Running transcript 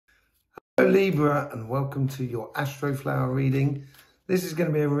Hello Libra, and welcome to your Astroflower reading. This is going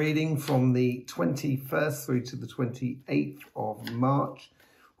to be a reading from the 21st through to the 28th of March.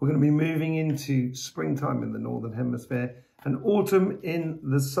 We're going to be moving into springtime in the Northern Hemisphere and autumn in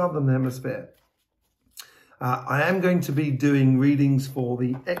the Southern Hemisphere. I am going to be doing readings for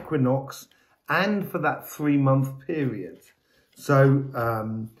the equinox and for that 3-month period.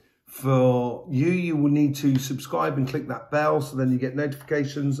 So for you, you will need to subscribe and click that bell so then you get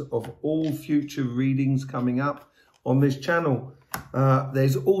notifications of all future readings coming up on this channel.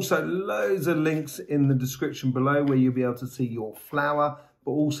 There's also loads of links in the description below where you'll be able to see your flower,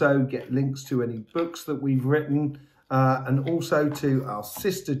 but also get links to any books that we've written, and also to our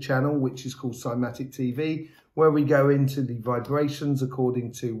sister channel, which is called Cymatic TV, where we go into the vibrations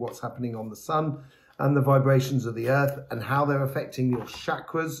according to what's happening on the sun and the vibrations of the earth and how they're affecting your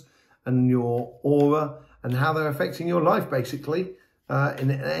chakras and your aura and how they're affecting your life, basically,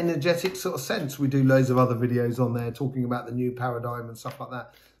 in an energetic sort of sense. We do loads of other videos on there talking about the new paradigm and stuff like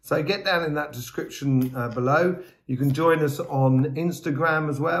that. So get down in that description below. You can join us on Instagram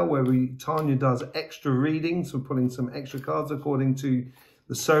as well, where Tanya does extra readings. We're pulling some extra cards according to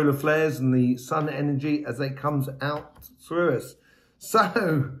the solar flares and the sun energy as it comes out through us.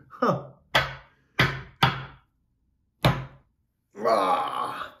 So,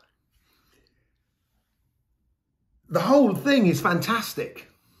 the whole thing is fantastic,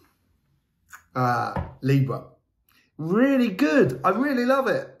 Libra. Really good. I really love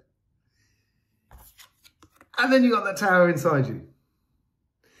it. And then you got that tower inside you.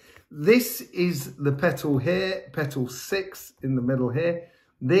 This is the petal here, petal 6 in the middle here.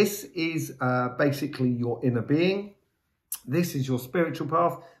 This is basically your inner being. This is your spiritual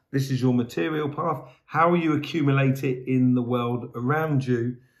path. This is your material path. How you accumulate it in the world around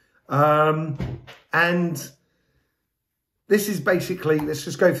you. And this is basically, let's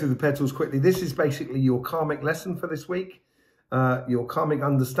just go through the petals quickly. This is basically your karmic lesson for this week, your karmic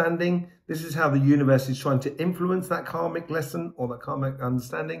understanding. This is how the universe is trying to influence that karmic lesson or that karmic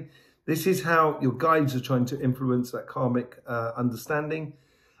understanding. This is how your guides are trying to influence that karmic understanding.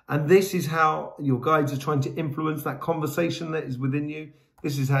 And this is how your guides are trying to influence that conversation that is within you.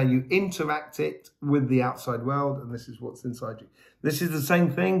 This is how you interact it with the outside world. And this is what's inside you. This is the same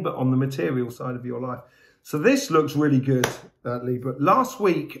thing, but on the material side of your life. So this looks really good, Libra. Last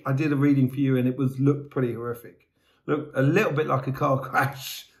week, I did a reading for you and it looked pretty horrific. Looked a little bit like a car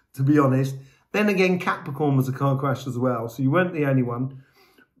crash, to be honest. Then again, Capricorn was a car crash as well, so you weren't the only one.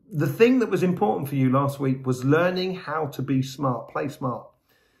 The thing that was important for you last week was learning how to be smart, play smart.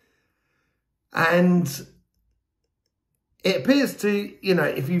 And it appears to, you know,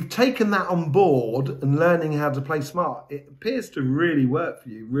 if you've taken that on board and learning how to play smart, it appears to really work for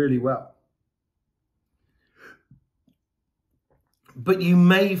you really well. But you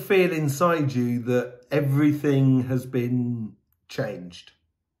may feel inside you that everything has been changed.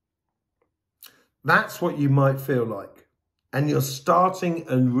 That's what you might feel like. And you're starting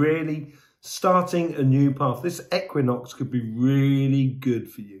and really starting a new path. This equinox could be really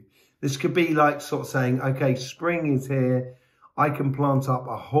good for you. This could be like sort of saying, okay, spring is here. I can plant up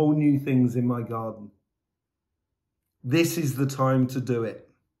a whole new things in my garden. This is the time to do it.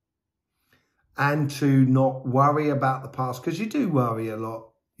 And to not worry about the past, because you do worry a lot,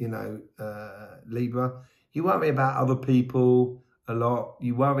 you know, Libra. You worry about other people a lot.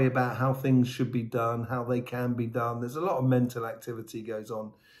 You worry about how things should be done, how they can be done. There's a lot of mental activity goes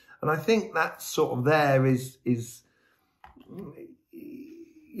on. And I think that sort of there is,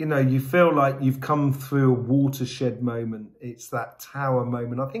 you know, you feel like you've come through a watershed moment. It's that tower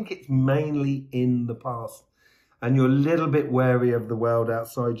moment. I think it's mainly in the past. And you're a little bit wary of the world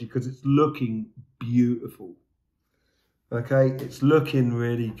outside you because it's looking beautiful. Okay, it's looking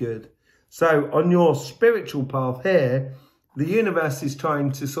really good. So on your spiritual path here, the universe is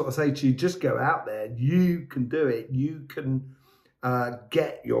trying to sort of say to you, just go out there. You can do it. You can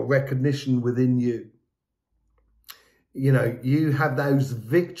get your recognition within you. You know, you have those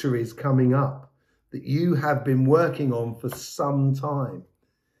victories coming up that you have been working on for some time.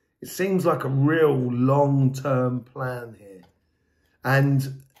 It seems like a real long-term plan here.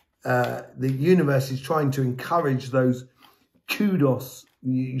 And the universe is trying to encourage those kudos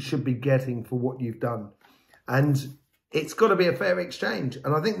you should be getting for what you've done. And it's got to be a fair exchange.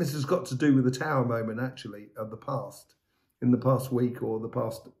 And I think this has got to do with the tower moment, actually, of the past, in the past week or the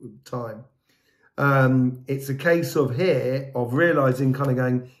past time. It's a case of here, of realising, kind of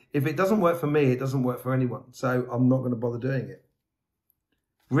going, if it doesn't work for me, it doesn't work for anyone. So I'm not going to bother doing it.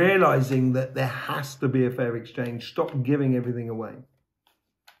 Realising that there has to be a fair exchange. Stop giving everything away.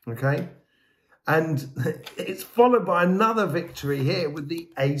 Okay? And it's followed by another victory here with the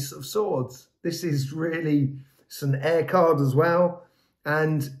Ace of Swords. This is really, it's an air card as well.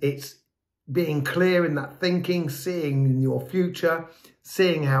 And it's being clear in that thinking, seeing in your future,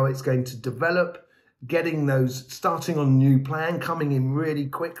 seeing how it's going to develop, getting those, starting on a new plan, coming in really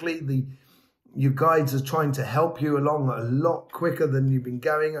quickly. Your guides are trying to help you along a lot quicker than you've been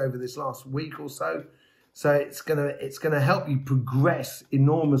going over this last week or so. So it's gonna help you progress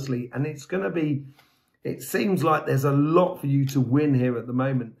enormously, and it's gonna be, it seems like there's a lot for you to win here at the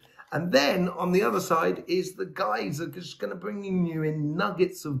moment. And then on the other side is the guides are just gonna bring you in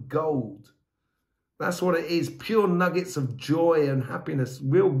nuggets of gold. That's what it is, pure nuggets of joy and happiness,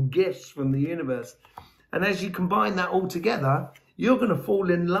 real gifts from the universe. And as you combine that all together, you're gonna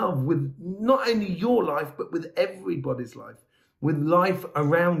fall in love with not only your life, but with everybody's life, with life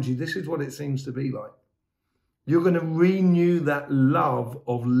around you. This is what it seems to be like. You're going to renew that love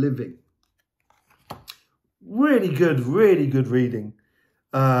of living. Really good reading.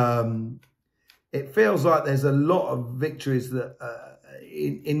 It feels like there's a lot of victories that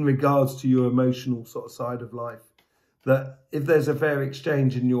in regards to your emotional sort of side of life. That if there's a fair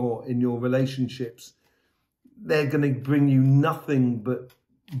exchange in your relationships, they're going to bring you nothing but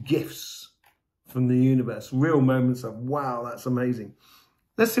gifts from the universe. Real moments of, wow, that's amazing.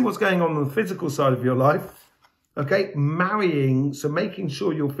 Let's see what's going on the physical side of your life. Okay, marrying, so making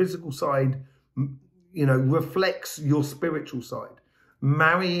sure your physical side, you know, reflects your spiritual side.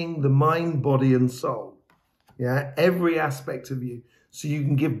 Marrying the mind, body and soul. Yeah, every aspect of you. So you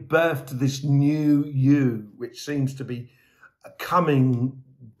can give birth to this new you, which seems to be coming,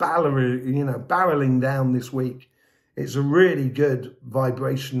 barreling down this week. It's a really good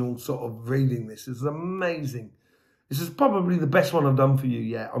vibrational sort of reading. This is amazing. This is probably the best one I've done for you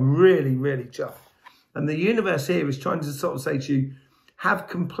yet. I'm really chuffed. And the universe here is trying to sort of say to you, have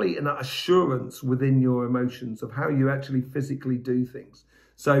complete and assurance within your emotions of how you actually physically do things.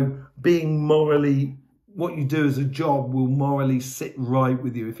 So being morally, what you do as a job will morally sit right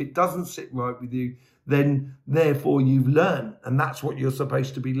with you. If it doesn't sit right with you, then therefore you've learned. And that's what you're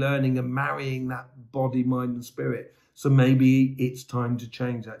supposed to be learning and marrying that body, mind and spirit. So maybe it's time to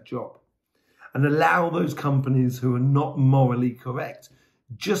change that job. And allow those companies who are not morally correct,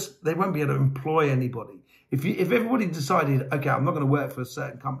 they won't be able to employ anybody. If everybody decided, okay, I'm not going to work for a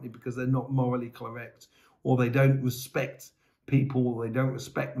certain company because they're not morally correct, or they don't respect people, or they don't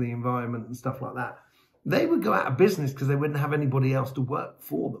respect the environment and stuff like that, they would go out of business because they wouldn't have anybody else to work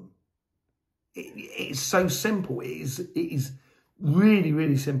for them. It's so simple. It is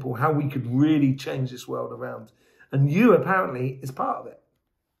really simple how we could really change this world around. And you apparently is part of it.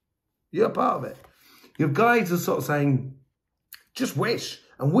 You're part of it. Your guides are sort of saying, just wish,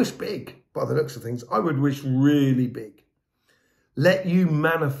 and wish big. By the looks of things, I would wish really big. Let you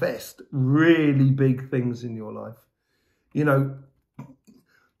manifest really big things in your life. You know,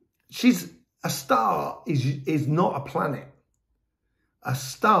 a star is not a planet. A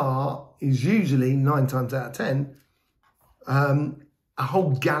star is usually 9 times out of 10 a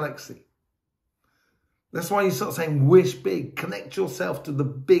whole galaxy. That's why you're sort of saying wish big. Connect yourself to the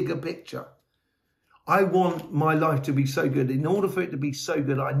bigger picture. I want my life to be so good. In order for it to be so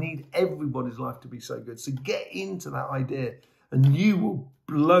good, I need everybody's life to be so good. So get into that idea and you will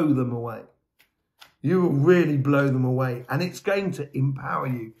blow them away. You will really blow them away. And it's going to empower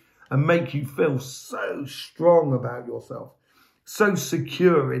you and make you feel so strong about yourself, so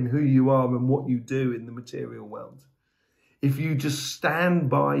secure in who you are and what you do in the material world. If you just stand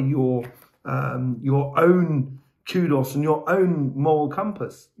by your own kudos and your own moral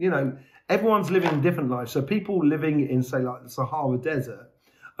compass, you know, everyone's living different lives. So people living in, say, like the Sahara Desert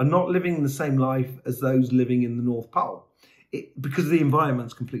are not living the same life as those living in the North Pole because the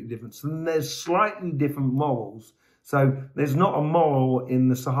environment's completely different. So then there's slightly different morals. So there's not a moral in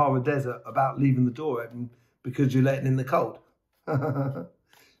the Sahara Desert about leaving the door open because you're letting in the cold. Do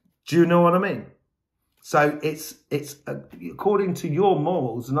you know what I mean? So it's according to your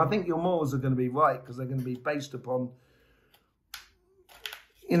morals, and I think your morals are going to be right because they're going to be based upon,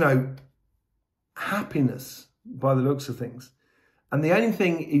 you know, happiness by the looks of things. And the only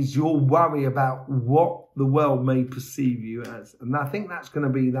thing is your worry about what the world may perceive you as. And I think that's going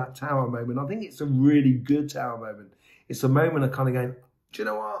to be that tower moment. I think it's a really good tower moment. It's a moment of kind of going, do you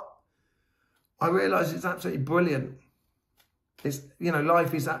know what? I realise it's absolutely brilliant. It's, you know,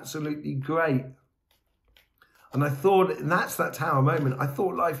 life is absolutely great. And I thought, and that's that tower moment. I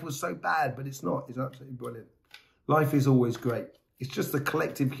thought life was so bad, but it's not. It's absolutely brilliant. Life is always great. It's just the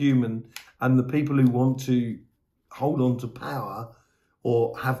collective human and the people who want to hold on to power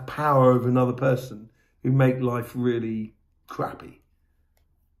or have power over another person who make life really crappy.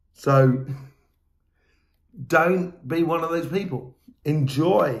 So don't be one of those people.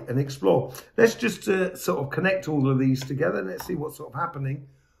 Enjoy and explore. Let's just sort of connect all of these together. Let's see what's sort of happening.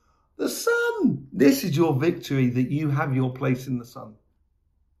 The sun. This is your victory, that you have your place in the sun.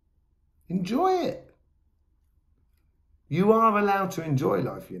 Enjoy it. You are allowed to enjoy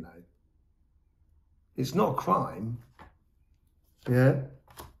life, you know. It's not a crime. Yeah.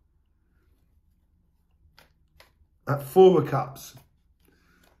 At 4 of Cups.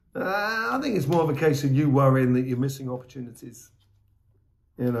 I think it's more of a case of you worrying that you're missing opportunities.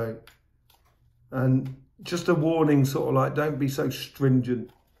 You know. And just a warning, sort of like, don't be so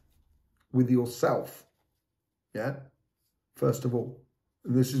stringent with yourself. Yeah. First of all.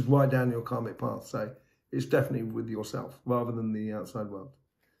 And this is right down your karmic path. So it's definitely with yourself rather than the outside world.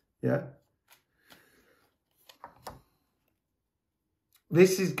 Yeah.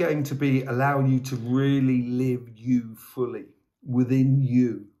 This is going to be allow you to really live you fully within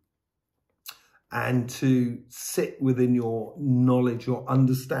you, and to sit within your knowledge, your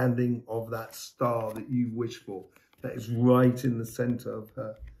understanding of that star that you wish for, that is right in the center of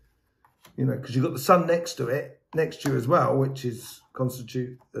her. You know, because you've got the sun next to you as well, which is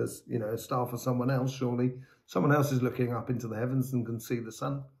constitute as, you know, a star for someone else. Surely someone else is looking up into the heavens and can see the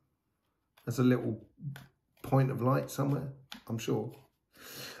sun. There's a little point of light somewhere, I'm sure.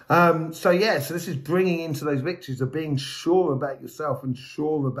 So this is bringing into those victories of being sure about yourself and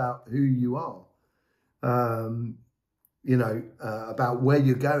sure about who you are. You know, about where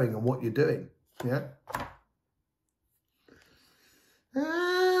you're going and what you're doing. Yeah.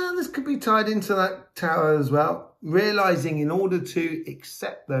 This could be tied into that tower as well. Realizing in order to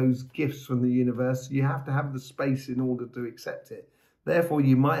accept those gifts from the universe, you have to have the space in order to accept it. Therefore,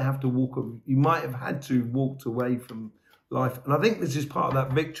 you might have to you might have had to walk away from life. And I think this is part of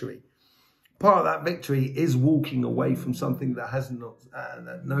that victory. Part of that victory is walking away from something that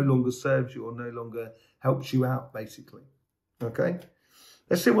that no longer serves you or no longer helps you out, basically. Okay?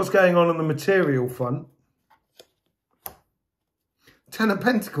 Let's see what's going on the material front. 10 of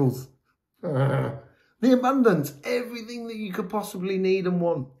Pentacles. The abundance. Everything that you could possibly need and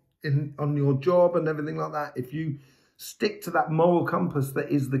want on your job and everything like that. If you stick to that moral compass that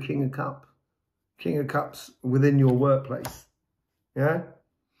is the King of Cups. King of Cups within your workplace. Yeah?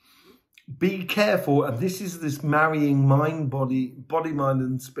 Be careful. And this is this marrying mind, body, mind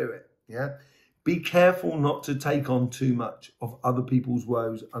and spirit. Yeah? Be careful not to take on too much of other people's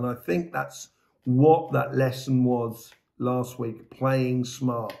woes. And I think that's what that lesson was last week. Playing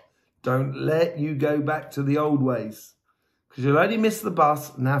smart. Don't let you go back to the old ways. Because you'll only miss the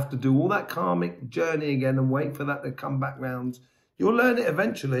bus and have to do all that karmic journey again and wait for that to come back round. You'll learn it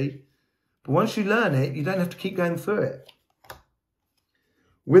eventually. But once you learn it, you don't have to keep going through it.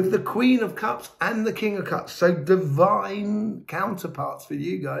 With the Queen of Cups and the King of Cups. So divine counterparts for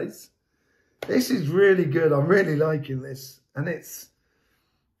you guys. This is really good. I'm really liking this. And it's,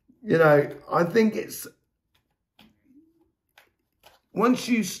 you know, I think it's, once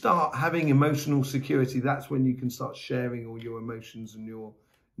you start having emotional security, that's when you can start sharing all your emotions and your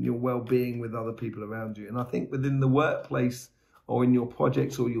well-being with other people around you. And I think within the workplace or in your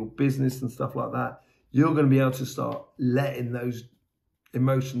projects or your business and stuff like that, you're going to be able to start letting those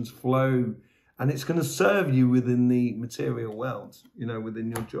emotions flow. And it's going to serve you within the material world, you know,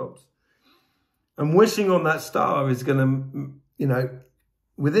 within your jobs. And wishing on that star is going to, you know,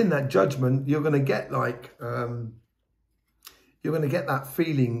 within that judgment, you're going to get like, you're going to get that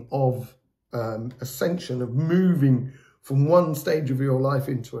feeling of ascension, of moving from one stage of your life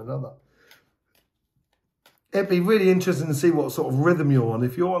into another. It'd be really interesting to see what sort of rhythm you're on.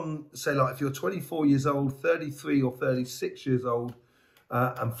 If you're on, say, like if you're 24 years old, 33 or 36 years old,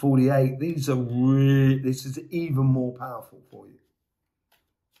 and 48, this is even more powerful for you.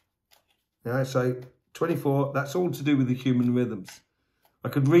 Yeah, so 24, that's all to do with the human rhythms. I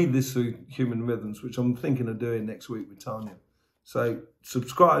could read this through human rhythms, which I'm thinking of doing next week with Tanya. So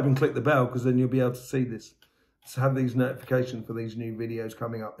subscribe and click the bell, because then you'll be able to see this. So have these notifications for these new videos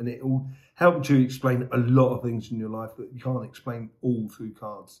coming up, and it will help you explain a lot of things in your life that you can't explain all through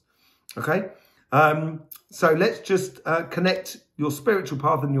cards. Okay? So let's just connect your spiritual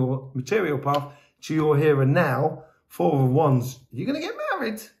path and your material path to your here and now. 4 of Wands. You're going to get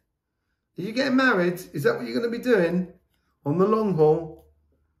married. Are you getting married? Is that what you're going to be doing on the long haul?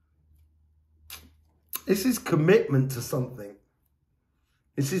 This is commitment to something.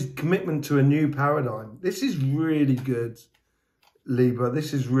 This is commitment to a new paradigm. This is really good, Libra.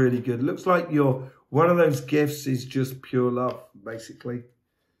 This is really good. Looks like one of those gifts is just pure love, basically,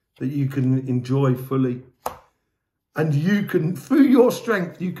 that you can enjoy fully. And you can, through your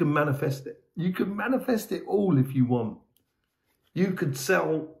strength, you can manifest it. You can manifest it all if you want. You could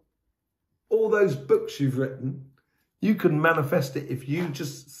sell all those books you've written, you can manifest it if you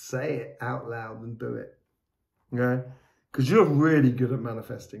just say it out loud and do it. Okay? Because you're really good at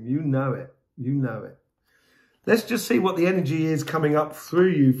manifesting. You know it. You know it. Let's just see what the energy is coming up through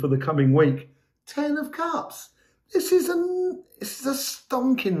you for the coming week. 10 of Cups. This is a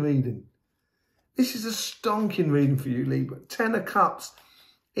stonking reading. This is a stonking reading for you, Libra. 10 of Cups.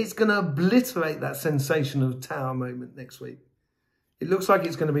 It's going to obliterate that sensation of Tower moment next week. It looks like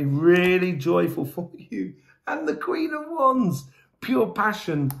it's going to be really joyful for you. And the Queen of Wands. Pure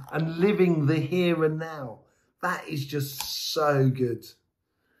passion and living the here and now. That is just so good.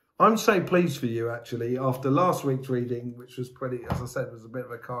 I'm so pleased for you, actually, after last week's reading, which was pretty, as I said, was a bit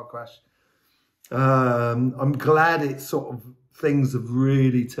of a car crash. I'm glad it's sort of, things have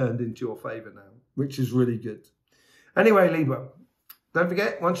really turned into your favour now, which is really good. Anyway, Libra, don't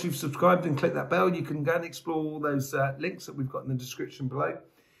forget, once you've subscribed and clicked that bell, you can go and explore all those links that we've got in the description below.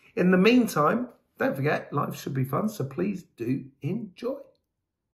 In the meantime, don't forget, life should be fun, so please do enjoy.